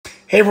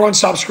Hey everyone,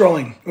 stop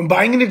scrolling. When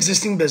buying an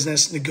existing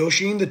business,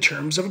 negotiating the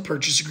terms of a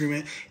purchase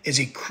agreement is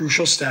a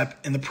crucial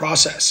step in the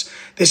process.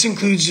 This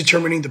includes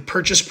determining the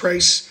purchase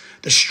price,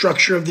 the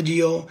structure of the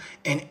deal,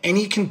 and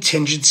any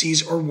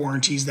contingencies or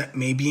warranties that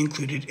may be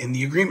included in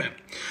the agreement.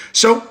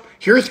 So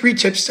here are 3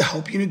 tips to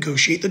help you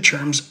negotiate the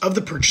terms of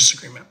the purchase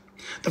agreement.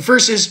 The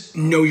first is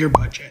know your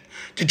budget.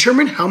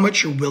 Determine how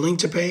much you're willing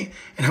to pay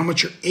and how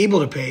much you're able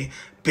to pay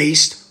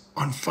based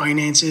on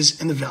finances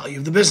and the value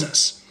of the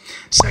business.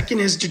 Second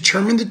is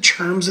determine the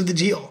terms of the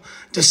deal.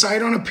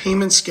 Decide on a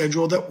payment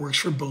schedule that works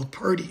for both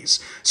parties,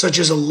 such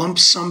as a lump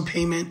sum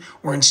payment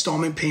or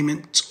installment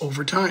payments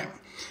over time.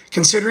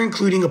 Consider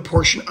including a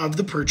portion of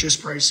the purchase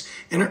price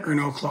in an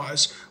earn-out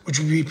clause, which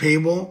would be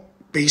payable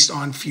based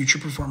on future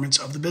performance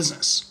of the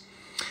business.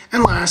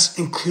 And last,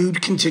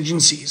 include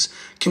contingencies.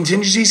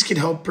 Contingencies can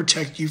help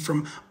protect you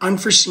from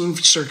unforeseen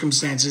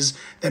circumstances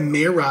that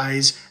may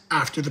arise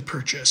after the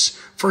purchase.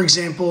 For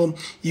example,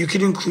 you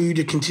could include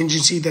a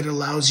contingency that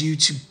allows you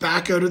to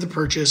back out of the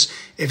purchase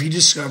if you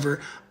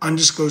discover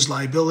undisclosed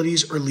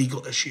liabilities or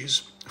legal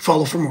issues.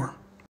 Follow for more.